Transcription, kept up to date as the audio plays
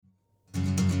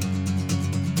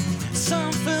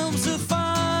Some films are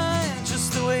fine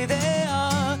just the way they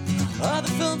are. Other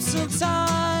films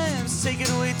sometimes take it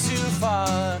way too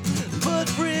far.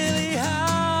 But really,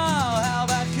 how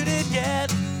bad could it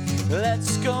get?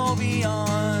 Let's go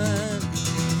beyond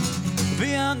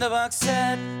the box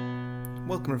set.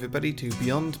 Welcome everybody to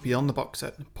Beyond the Box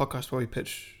Set, a podcast where we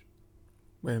pitch...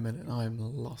 Wait a minute, I'm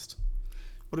lost.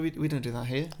 What do we don't do that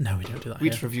here? No, we don't do that We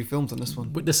here. just review films on this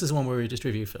one. This is one where we just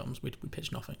review films. We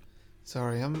pitch nothing.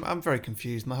 Sorry, I'm very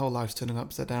confused. My whole life's turning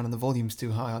upside down and the volume's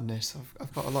too high on this.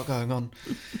 I've got a lot going on.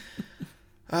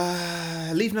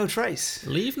 Leave No Trace.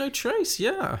 Leave No Trace,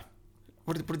 yeah.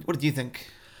 What did you think?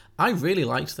 I really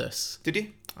liked this. Did you?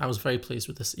 I was very pleased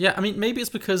with this. Yeah, I mean, maybe it's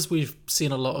because we've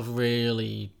seen a lot of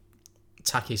really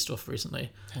tacky stuff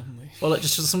recently. Haven't we? Well,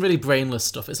 just some really brainless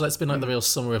stuff. It's been like the real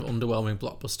summer of underwhelming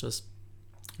blockbusters.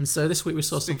 And so this week we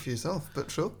saw Speak for yourself,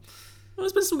 but sure. Well,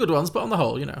 there's been some good ones, but on the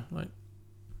whole, like...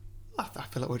 I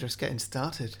feel like we're just getting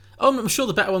started. Oh, I'm sure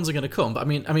the better ones are going to come, but I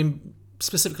mean,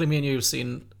 specifically me and you have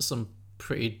seen some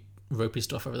pretty ropey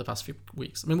stuff over the past few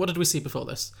weeks. I mean, what did we see before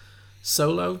this?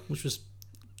 Solo, which was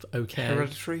okay.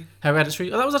 Hereditary.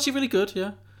 Oh, that was actually really good,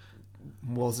 yeah.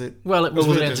 Was it? Well, it was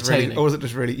really entertaining. Or was it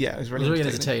just really... Yeah, it was really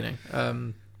entertaining.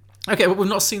 Okay, but we've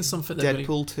not seen something that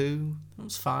Deadpool 2. That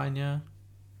was fine, yeah.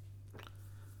 I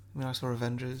mean, I saw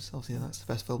Avengers. Obviously, that's the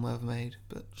best film I ever made.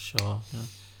 But sure, yeah.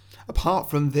 Apart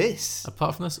from this,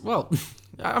 well,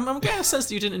 I'm getting a sense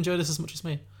that you didn't enjoy this as much as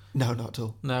me. no, not at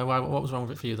all. No, why? What was wrong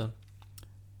with it for you then?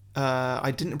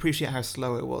 I didn't appreciate how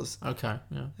slow it was. Okay,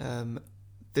 yeah.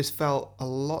 This felt a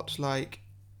lot like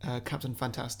Captain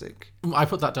Fantastic. I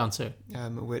put that down too.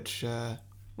 Which,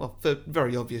 well, for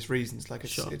very obvious reasons, like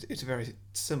it's Sure. it's a very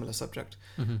similar subject.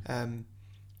 Mm-hmm.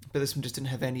 But this one just didn't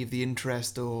have any of the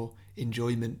interest or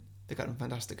enjoyment that Captain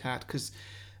Fantastic had, because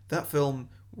that film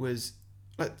was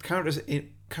like characters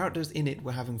in it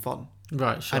were having fun.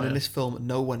 Right, sure. And in this film,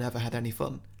 no one ever had any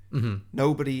fun. Mm-hmm.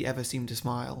 Nobody ever seemed to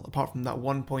smile, apart from that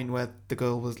one point where the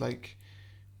girl was like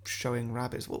showing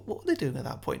rabbits. What were they doing at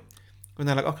that point? When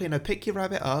they're like, okay, now pick your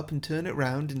rabbit up and turn it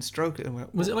round and stroke it. And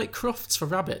was it like Crofts for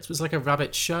Rabbits? Was it like a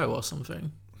rabbit show or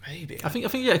something? Maybe. I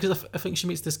think yeah, because I think she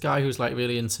meets this guy who's like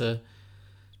really into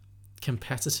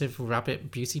competitive rabbit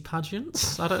beauty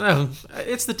pageants. I don't know.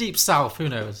 It's the Deep South. Who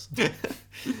knows?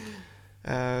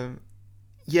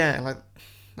 Yeah, like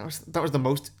that was the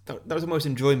most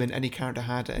enjoyment any character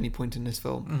had at any point in this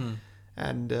film. Mm-hmm.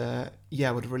 And yeah,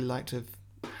 I would have really liked to have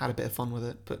had a bit of fun with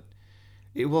it, but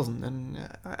it wasn't. And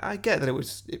I get that it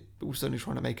was certainly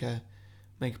trying to make a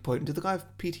point. Did the guy have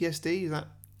PTSD? Is that?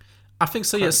 I think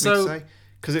so. Yeah. So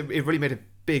because it really made a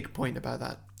big point about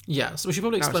that. Yeah. So we should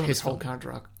probably That explain was what his this whole film.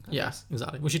 character arc. Yes,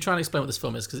 exactly. We should try and explain what this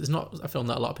film is, because it's not a film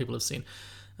that a lot of people have seen.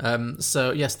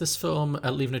 So yes, this film,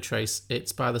 Leave No Trace,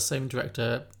 it's by the same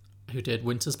director who did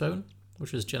Winter's Bone,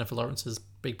 which was Jennifer Lawrence's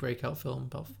big breakout film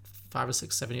about 5 or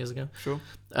 6, 7 years ago. Sure.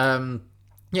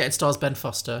 Yeah, it stars Ben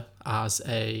Foster as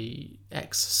a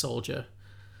ex-soldier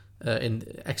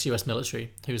in ex-US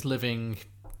military who's living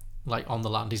like on the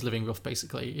land. He's living rough,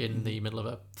 basically, in the middle of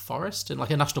a forest, in like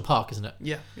a national park, isn't it?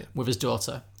 Yeah. With his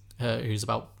daughter, who's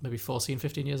about maybe 14,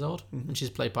 15 years old. Mm-hmm. And she's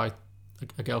played by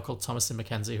a girl called Thomasin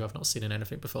McKenzie, who I've not seen in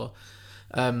anything before.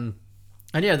 And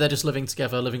yeah, they're just living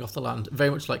together, living off the land, very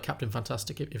much like Captain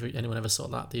Fantastic, if anyone ever saw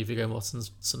that, the Viggo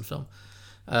Mortensen film.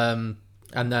 And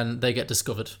then they get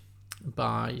discovered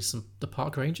by the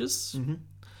park rangers, Mm-hmm.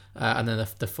 and then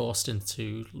they're forced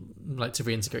into to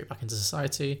reintegrate back into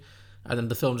society. And then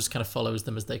the film just kind of follows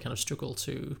them as they kind of struggle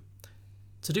to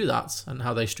do that, and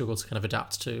how they struggle to kind of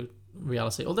adapt to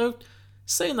reality. Although,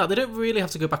 saying that, they don't really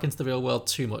have to go back into the real world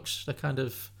too much. They're kind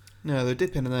of... No, they're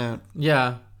dipping in and out.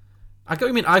 Yeah. I get what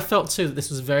you mean. I felt too that this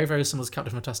was very, very similar to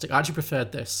Captain Fantastic. I actually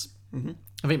preferred this. Mm-hmm.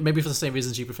 I think maybe for the same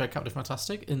reasons you preferred Captain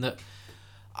Fantastic, in that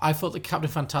I thought that Captain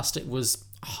Fantastic was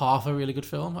half a really good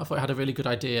film. I thought it had a really good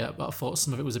idea, but I thought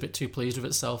some of it was a bit too pleased with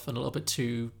itself and a little bit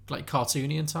too like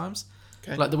cartoony in times.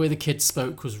 Okay. Like the way the kids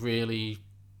spoke was really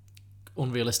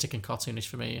unrealistic and cartoonish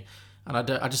for me, and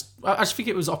I just think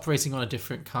it was operating on a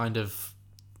different kind of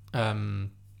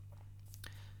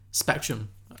spectrum.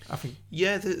 I think.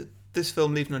 Yeah, this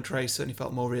film, Leave No Trace, certainly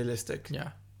felt more realistic.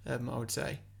 Yeah. I would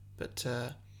say, but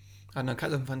I don't know,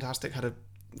 Captain Fantastic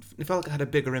it felt like it had a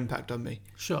bigger impact on me.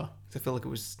 Sure. I feel like it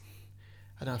was,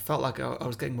 I don't know, I felt like I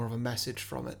was getting more of a message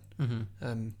from it.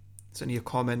 Mm-hmm. Certainly a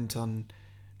comment on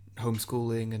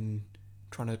homeschooling and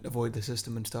trying to avoid the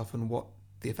system and stuff, and what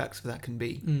the effects of that can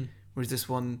be. Whereas this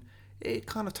one, it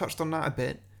kind of touched on that a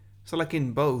bit. So like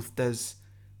in both, there's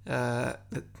a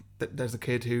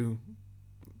kid who,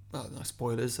 well, no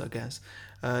spoilers, I guess,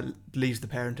 leaves the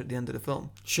parent at the end of the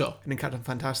film. Sure. And in Captain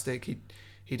Fantastic,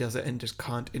 he does it and just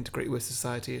can't integrate with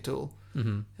society at all.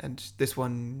 Mm-hmm. And this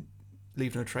one,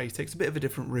 Leave No Trace, takes a bit of a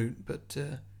different route, but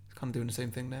it's kind of doing the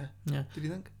same thing there. Yeah. Did you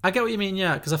think? I get what you mean,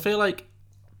 yeah, because I feel like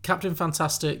Captain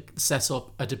Fantastic set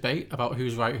up a debate about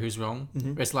who's right, who's wrong.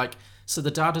 Mm-hmm. It's like, so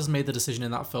the dad has made the decision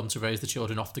in that film to raise the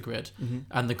children off the grid, Mm-hmm.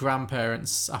 and the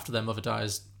grandparents, after their mother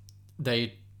dies,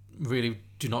 they really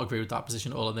do not agree with that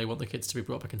position at all, and they want the kids to be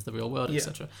brought back into the real world, Yeah.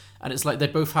 etc. And it's like they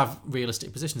both have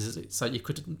realistic positions. It's like you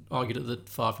could argue that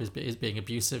the father is being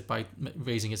abusive by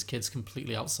raising his kids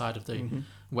completely outside of the Mm-hmm.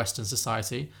 Western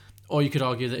society, or you could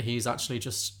argue that he's actually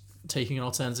just taking an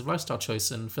alternative lifestyle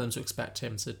choice, and for them to expect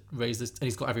him to raise this, and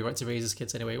he's got every right to raise his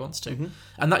kids any way he wants to. Mm-hmm.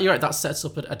 And that, you're right, that sets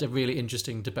up a really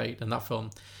interesting debate in that film.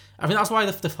 I mean, that's why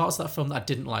the parts of that film that I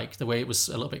didn't like, the way it was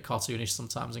a little bit cartoonish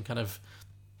sometimes, and kind of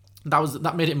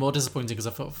that made it more disappointing because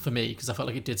I felt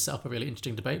like it did set up a really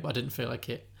interesting debate, but I didn't feel like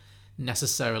it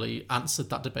necessarily answered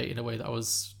that debate in a way that I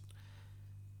was.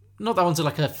 Not that I wanted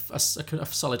like a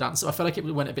solid answer. I felt like it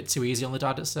went a bit too easy on the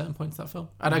dad at certain points of that film.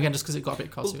 And again, just because it got a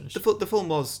bit cartoonish. Well, the film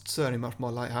was certainly much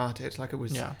more light-hearted. Like it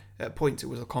was, at points it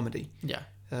was a comedy. Yeah.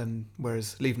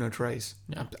 Whereas Leave No Trace,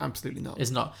 Yeah. absolutely not.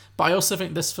 Is not. But I also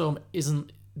think this film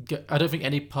isn't. I don't think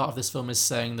any part of this film is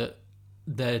saying that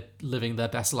they're living their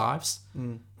best lives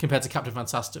compared to Captain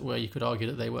Fantastic, where you could argue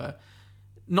that they were.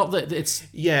 Not that it's.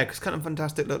 Yeah, because Captain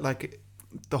Fantastic looked like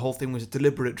the whole thing was a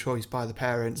deliberate choice by the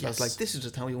parents. Yes. I was like, this is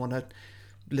just how we want to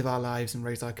live our lives and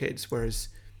raise our kids. Whereas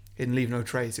in Leave No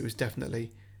Trace, it was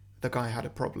definitely the guy had a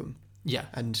problem. Yeah.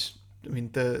 And I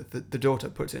mean, the daughter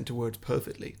puts it into words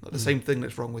perfectly. Like, the same thing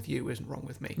that's wrong with you isn't wrong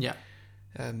with me. Yeah.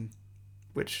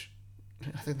 Which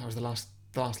I think that was the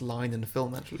last line in the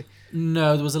film, actually.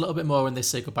 No, there was a little bit more when they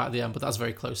say goodbye at the end, but that's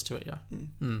very close to it. Yeah.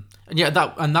 And yeah,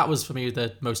 that was for me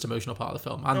the most emotional part of the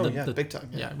film. And big time.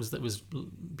 Yeah. It was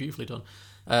beautifully done.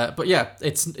 But yeah,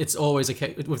 it's always a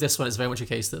case with this one. It's very much a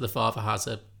case that the father has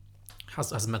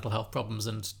mental health problems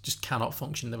and just cannot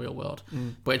function in the real world.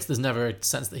 But there's never a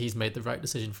sense that he's made the right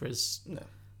decision for his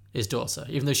daughter,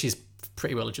 even though she's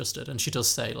pretty well adjusted. And she does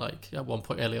say, like, at one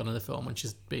point early on in the film when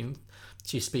she's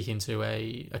speaking to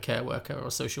a care worker or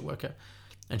a social worker,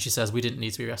 and she says, "We didn't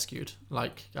need to be rescued.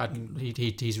 Like,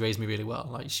 he's raised me really well.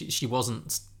 Like, she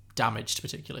wasn't damaged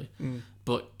particularly,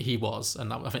 but he was."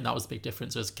 And I think that was the big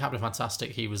difference. Whereas Captain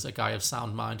Fantastic, he was a guy of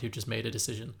sound mind who just made a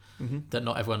decision that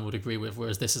not everyone would agree with.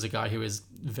 Whereas this is a guy who is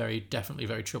definitely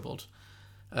very troubled.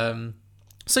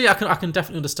 So yeah, I can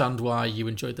definitely understand why you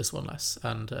enjoyed this one less.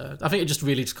 And I think it just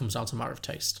really comes down to a matter of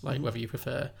taste, like whether you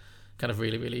prefer kind of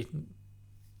really, really.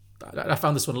 I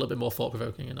found this one a little bit more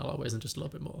thought-provoking in a lot of ways and just a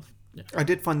little bit more. Yeah. I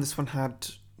did find this one had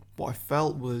what I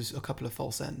felt was a couple of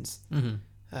false ends.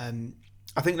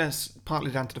 I think that's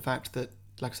partly down to the fact that,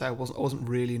 like I say, I wasn't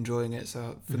really enjoying it.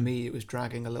 So for me, it was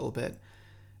dragging a little bit.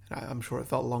 I'm sure it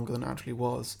felt longer than it actually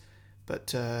was. But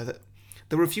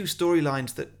there were a few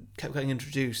storylines that kept getting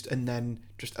introduced and then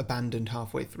just abandoned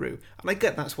halfway through. And I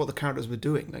get that's what the characters were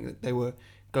doing. Like, they were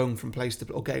going from place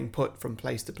to, or getting put from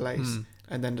place to place,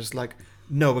 and then just like,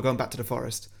 no, we're going back to the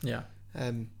forest. Yeah.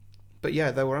 But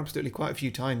yeah, there were absolutely quite a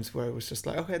few times where it was just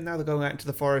like, okay, now they're going out into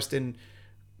the forest in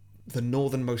the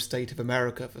northernmost state of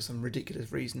America for some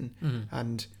ridiculous reason,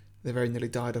 and they very nearly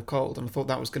died of cold. And I thought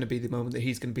that was going to be the moment that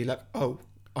he's going to be like, oh,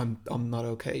 I'm not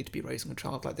okay to be raising a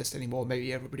child like this anymore.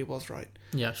 Maybe everybody was right.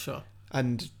 Yeah, sure.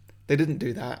 And they didn't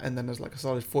do that. And then there's like a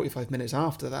solid 45 minutes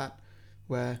after that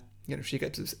where, you know, she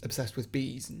gets obsessed with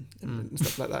bees and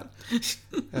stuff like that.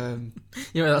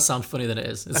 You know, that sounds funny than it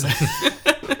is.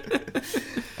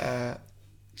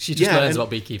 She just learns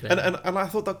about beekeeping. And I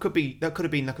thought that could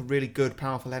have been like a really good,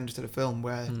 powerful end to the film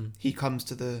where he comes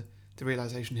to the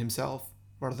realization himself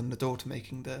rather than the daughter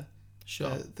making the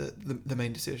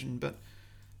main decision. But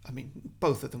I mean,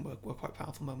 both of them were quite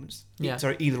powerful moments. Yeah.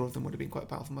 Sorry, either of them would have been quite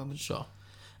powerful moments. Sure.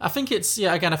 I think it's,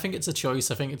 again, I think it's a choice.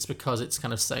 I think it's because it's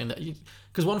kind of saying that...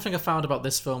 Because one thing I found about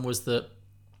this film was that,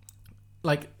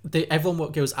 like,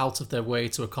 everyone goes out of their way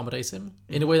to accommodate him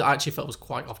in a way that I actually felt was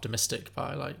quite optimistic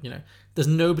by, like, you know, there's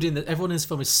nobody everyone in this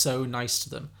film is so nice to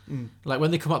them. Like, when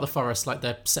they come out of the forest, like,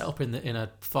 they're set up in a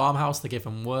farmhouse, they give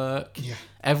them work. Yeah.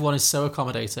 Everyone is so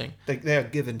accommodating. They are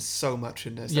given so much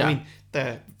in this. Yeah. I mean,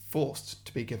 they're forced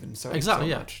to be given so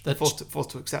much. They're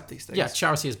forced to accept these things. Yeah,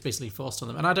 charity is basically forced on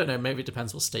them. And I don't know, maybe it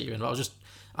depends what state you're in, but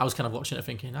I was kind of watching it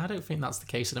thinking, I don't think that's the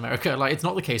case in America. Like, it's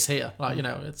not the case here. Like, you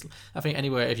know, I think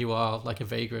anywhere, if you are like a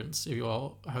vagrant, if you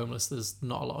are homeless, there's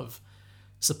not a lot of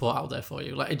support out there for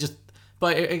you. Like, it just,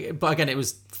 but again, it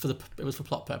was for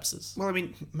plot purposes. Well, I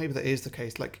mean, maybe that is the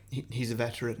case. Like, he's a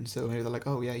veteran, so maybe they're like,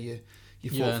 oh yeah, you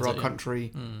fought for our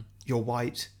country. You're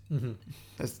white.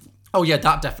 Oh yeah,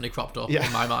 that definitely cropped up Yeah.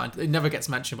 in my mind. It never gets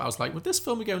mentioned, but I was like, would this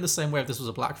film be going the same way if this was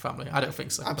a black family? I don't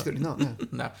think so. Absolutely not. No.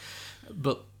 No.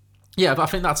 But yeah, but I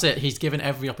think that's it. He's given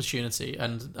every opportunity,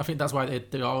 and I think that's why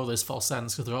there are all those false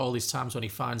ends, because there are all these times when he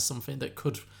finds something that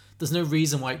could. There's no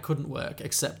reason why it couldn't work,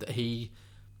 except that he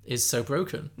is so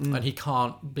broken and he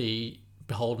can't be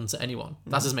beholden to anyone.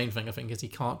 That's his main thing, I think, is he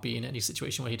can't be in any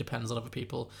situation where he depends on other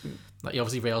people. Like, he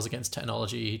obviously rails against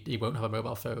technology. He won't have a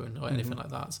mobile phone or anything like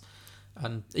that.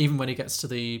 And even when he gets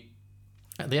to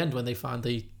at the end, when they find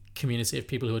the community of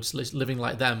people who are just living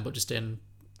like them, but just in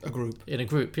A group.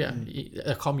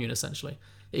 a commune, essentially.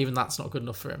 Even that's not good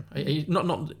enough for him.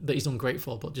 Not that he's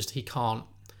ungrateful, but just he can't,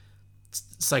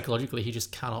 psychologically, he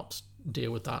just cannot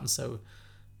deal with that. And so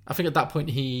I think at that point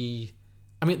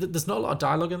there's not a lot of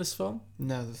dialogue in this film,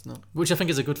 No, there's not. which I think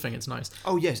is a good thing. It's nice.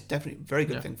 Oh yes, definitely. Very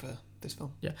good Yeah. thing for this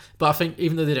film. Yeah. But I think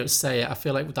even though they don't say it, I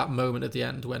feel like with that moment at the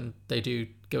end when they do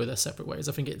go their separate ways,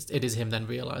 I think it is him then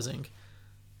realising,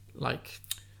 like,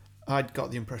 I'd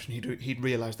got the impression he'd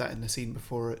realised that in the scene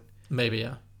before it, maybe,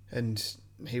 yeah. and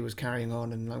he was carrying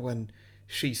on. And like when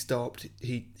she stopped,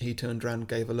 he turned around,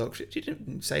 gave a look. She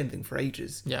didn't say anything for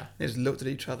ages. Yeah. They just looked at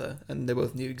each other, and they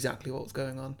both knew exactly what was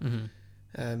going on.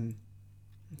 Mm-hmm.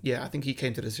 Yeah, I think he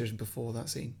came to the decision before that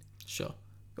scene. Sure.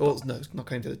 Or no, not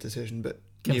came to the decision, but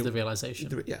Came knew- to the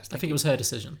realisation. Yes, I think it was her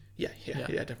decision. Yeah, Yeah.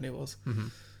 definitely was.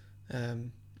 Mm-hmm.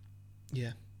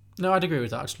 Yeah, No, I'd agree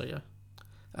with that, actually, yeah.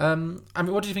 I mean,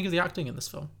 what did you think of the acting in this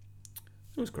film?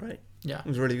 it was great. Yeah. It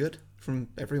was really good from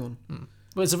everyone.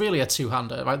 Well, it's really a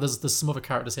two-hander. Right? There's some other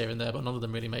characters here and there, but none of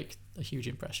them really make a huge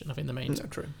impression. I think the main... No,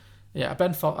 true. Yeah,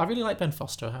 I really like Ben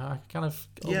Foster. I kind of...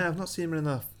 Yeah, I've not seen him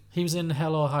enough. He was in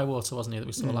Hell or High Water, wasn't he, that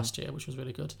we saw last year, which was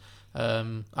really good.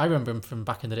 I remember him from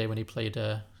back in the day when he played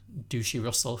Douchey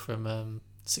Russell from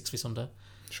 6 Feet Under.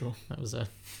 Sure. That was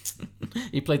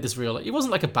he played this real... He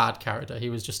wasn't like a bad character. He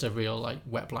was just a real like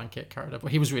wet blanket character,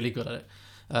 but he was really good at it.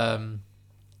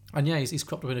 And yeah, he's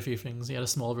cropped up in a few things. He had a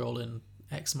small role in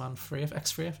X-Men 3,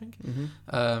 X3, I think.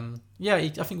 Yeah, I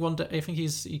think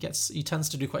he tends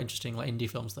to do quite interesting like indie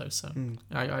films though. So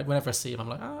whenever I see him, I'm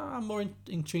like, I'm more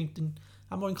intrigued and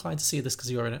I'm more inclined to see this because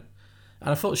you're in it. And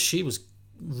I thought she was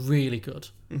really good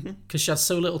because she had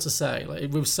so little to say.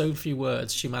 Like with so few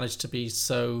words, she managed to be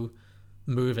so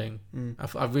moving.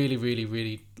 I really, really,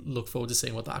 really look forward to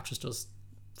seeing what the actress does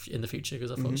in the future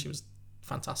because I thought she was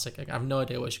fantastic. I have no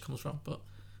idea where she comes from, but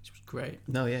she was great.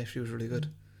 No, yeah, she was really good.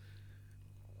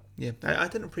 Yeah, I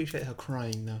didn't appreciate her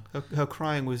crying though. Her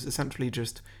crying was essentially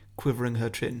just quivering her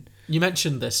chin. You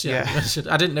mentioned this, yeah.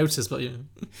 I didn't notice, but yeah.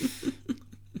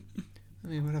 I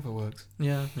mean, whatever works.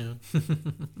 Yeah.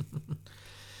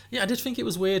 Yeah, I did think it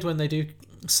was weird when they do.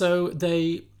 So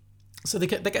they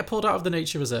get pulled out of the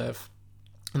nature reserve,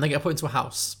 and they get put into a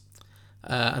house,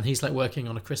 and he's like working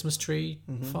on a Christmas tree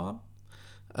farm,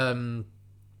 and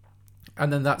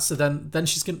then then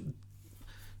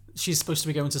she's supposed to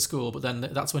be going to school, but then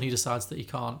that's when he decides that he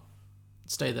can't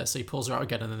stay there, so he pulls her out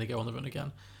again, and then they go on the run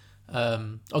again.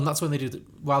 And that's when they do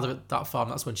while they're at that farm.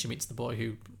 That's when she meets the boy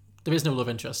who there is no love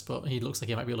interest, but he looks like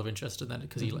he might be a love interest, and then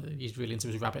because he's really into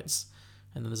his rabbits,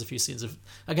 and then there's a few scenes of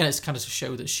again it's kind of to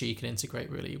show that she can integrate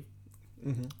really.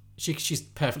 She's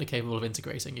perfectly capable of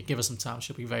integrating. You give her some time,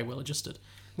 she'll be very well adjusted.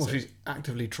 Well, she's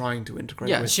actively trying to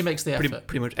integrate. Yeah, with she makes the effort.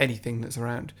 pretty much anything that's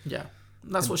around. Yeah.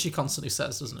 That's what she constantly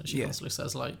says, doesn't it? She constantly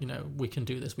says, like, we can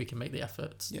do this, we can make the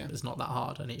effort. Yeah. It's not that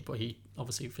hard. But he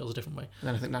obviously feels a different way. And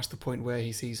then I think that's the point where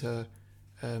he sees her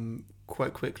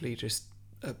quite quickly just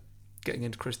getting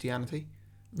into Christianity.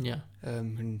 Yeah.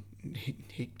 And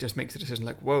he just makes the decision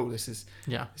like, whoa, this is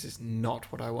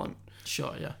not what I want.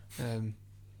 Sure, yeah. And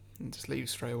just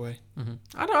leaves straight away.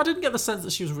 I didn't get the sense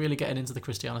that she was really getting into the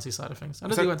Christianity side of things. I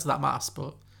know they went to that mass,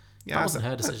 but that wasn't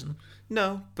her decision.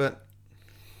 No, but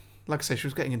like I say, she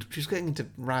was getting into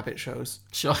rabbit shows.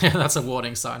 Sure, yeah, that's a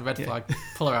warning sign. Red flag.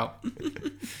 Pull her out.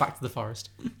 Back to the forest.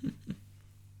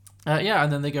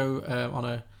 And then they go on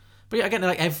a... But yeah, again,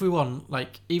 like everyone,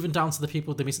 like even down to the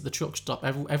people they meet at the truck stop,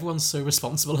 everyone's so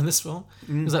responsible in this film.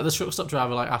 Because like the truck stop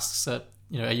driver like asks her,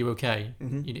 are you okay?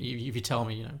 If you tell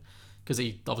me, because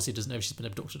he obviously doesn't know if she's been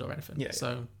abducted or anything. Yeah.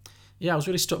 So yeah, I was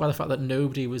really struck by the fact that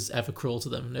nobody was ever cruel to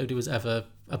them. Nobody was ever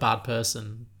a bad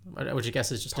person, which I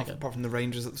guess is just apart from the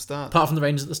Rangers at the start. Apart from the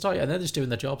Rangers at the start, yeah, and they're just doing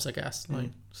their jobs, I guess.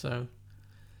 So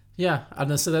yeah,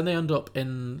 and then, so then they end up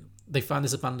they find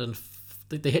this abandoned.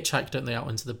 They hitchhike, don't they, out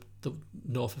into the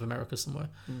north of America somewhere,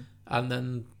 and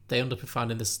then they end up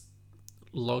finding this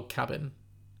log cabin.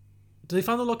 Do they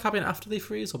find the log cabin after they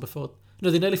freeze or before? No,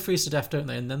 they nearly freeze to death, don't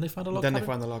they? And then they find a log cabin. Then they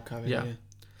find the log cabin.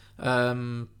 Yeah.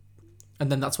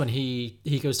 And then that's when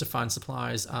he goes to find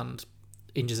supplies and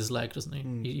injures his leg, doesn't he?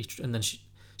 And then she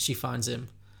she finds him,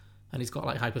 and he's got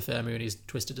like hypothermia and he's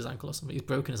twisted his ankle or something. He's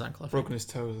broken his ankle. I think. Broken his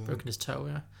toe. Broken his toe.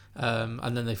 Yeah.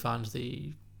 And then they find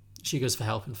she goes for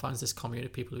help and finds this commune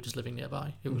of people who are just living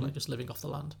nearby, who are like just living off the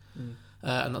land.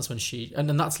 And that's when and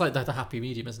then that's like the happy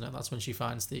medium, isn't it? That's when she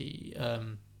finds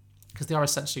because they are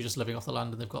essentially just living off the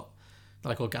land, and they've got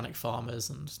like organic farmers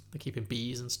and they're keeping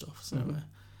bees and stuff. So,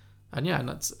 and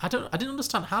that's I didn't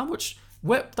understand how much.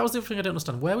 That was the other thing I didn't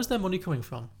understand. Where was their money coming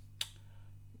from?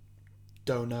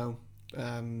 Don't know.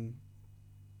 I mean,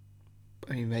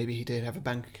 maybe he did have a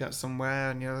bank account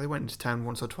somewhere, and they went into town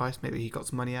once or twice. Maybe he got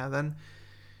some money out then.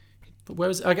 But where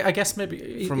was? I guess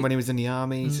maybe from when he was in the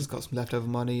army, he's just got some leftover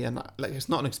money, and like it's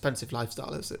not an expensive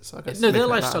lifestyle, is it? So I guess no, their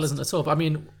lifestyle isn't at all. But I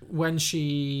mean, when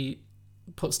she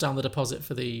puts down the deposit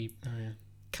for the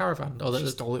caravan, or she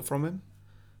stole it from him.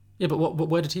 Yeah, but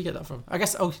where did he get that from? I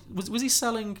guess. Oh, was he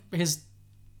selling his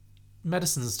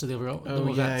medicines to the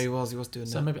other? Yeah, he was doing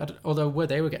so that. Maybe, although where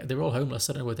they were all homeless.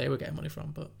 I don't know where they were getting money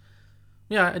from, but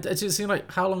yeah, it seemed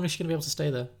like how long is she going to be able to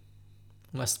stay there?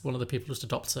 Unless one of the people just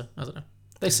adopts her. I don't know.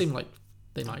 They seem like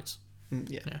they might.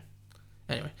 Yeah.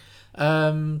 Anyway,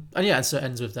 and so it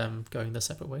ends with them going their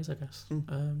separate ways, I guess.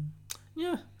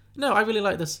 Yeah. No, I really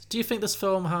like this. Do you think this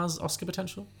film has Oscar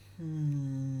potential?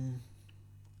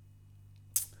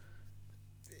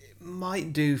 It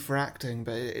might do for acting,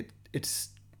 but it's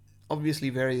obviously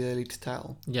very early to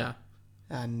tell. Yeah.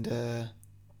 And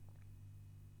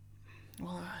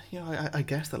I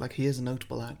guess that like he is a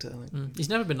notable actor. Like, he's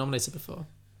never been nominated before.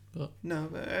 But no,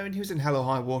 I mean he was in Hello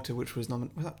High Water, which was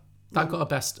nominated. That got a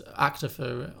Best Actor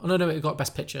for. Oh no, it got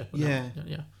Best Picture. Yeah,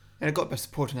 yeah. And it got Best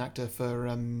Supporting Actor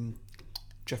for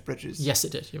Jeff Bridges. Yes,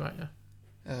 it did. You're right.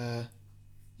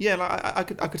 Yeah.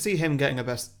 Like I could see him getting a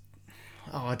Best.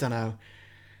 Oh, I don't know.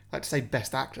 Like to say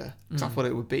Best Actor because I thought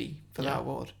it would be for that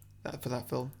award, for that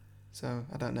film. So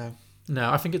I don't know. No,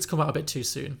 I think it's come out a bit too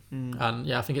soon,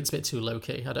 and I think it's a bit too low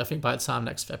key. I think by the time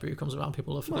next February comes around,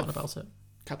 people have forgotten about it.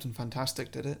 Captain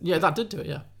Fantastic did it. Yeah, that did do it.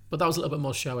 Yeah, but that was a little bit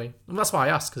more showy, and that's why I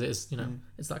asked because it is,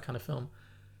 it's that kind of film.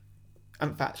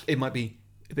 In fact, it might be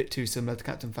a bit too similar to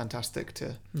Captain Fantastic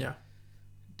to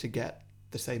get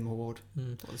the same award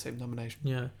or the same nomination.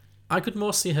 Yeah, I could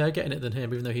more see her getting it than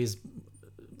him, even though he's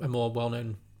a more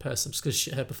well-known person, just because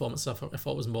her performance I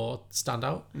thought was more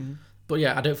standout. But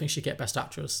yeah, I don't think she'd get Best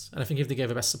Actress, and I think if they gave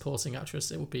her Best Supporting Actress,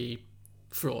 it would be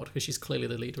fraud because she's clearly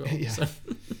the lead role. So.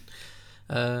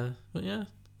 But yeah,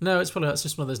 no, it's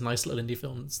just one of those nice little indie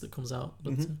films that comes out.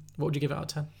 But, what would you give it out of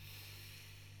 10?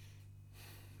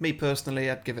 Me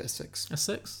personally, I'd give it a 6. A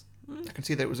 6? I can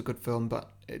see that it was a good film,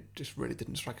 but it just really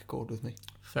didn't strike a chord with me.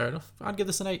 Fair enough. I'd give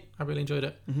this an 8. I really enjoyed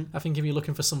it. I think if you're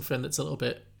looking for something that's a little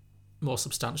bit more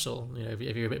substantial, if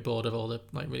you're a bit bored of all the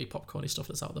like really popcorny stuff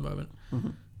that's out at the moment,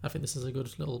 I think this is a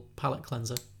good little palate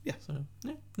cleanser. Yeah. So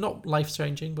not life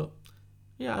changing, but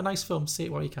a nice film. See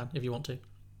it while you can if you want to.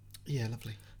 Yeah,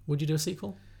 lovely. Would you do a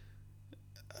sequel?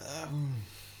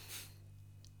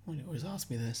 You always ask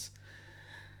me this.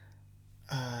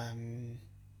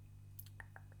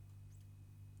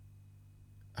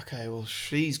 Okay, well,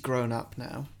 she's grown up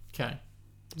now. Okay.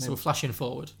 So we're flashing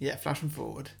forward. Yeah, flashing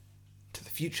forward to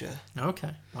the future.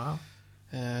 Okay. Wow.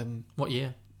 What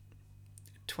year?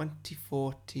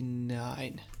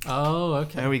 2049. Oh,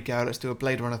 okay. There we go. Let's do a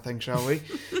Blade Runner thing, shall we?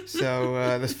 So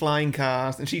there's flying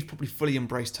cars, and she's probably fully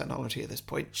embraced technology at this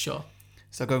point. Sure.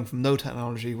 So going from no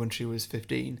technology when she was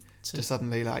 15 to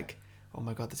suddenly like, oh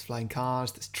my god, there's flying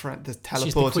cars, there's teleporters.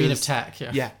 She's the queen of tech,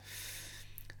 yeah. Yeah.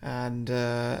 And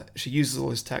she uses all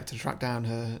this tech to track down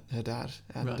her dad,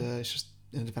 and it's just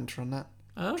an adventure on that.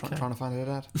 Okay. Trying to find her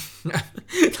dad.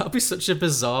 That'd be such a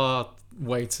bizarre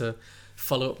way to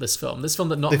follow up this film. This film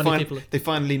that people... They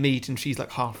finally meet, and she's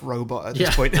like half robot at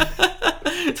this point.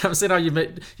 I'm saying how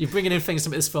you're bringing in things to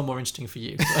make this film more interesting for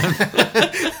you.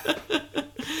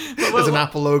 There's an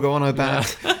Apple logo on her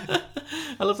back. Yeah.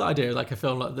 I love that idea, like a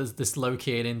film like this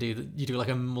low-key in indie that you do like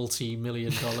a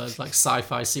multi-million-dollar like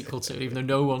sci-fi sequel to, even though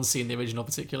no one's seen the original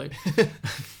particularly.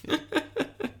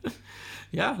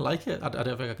 Yeah, I like it. I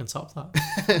don't think I can top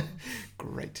that.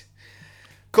 Great.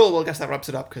 Cool, well I guess that wraps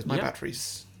it up because my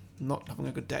battery's not having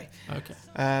a good day. Okay.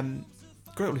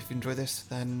 Great, well if you enjoy this,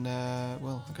 then I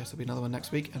guess there'll be another one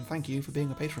next week, and thank you for being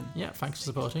a patron. Yeah, thanks for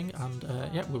supporting, and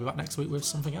we'll be back next week with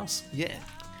something else. Yeah.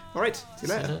 All right, see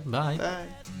you later. Bye. Bye.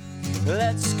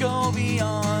 Let's go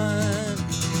beyond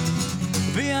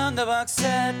the box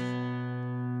set.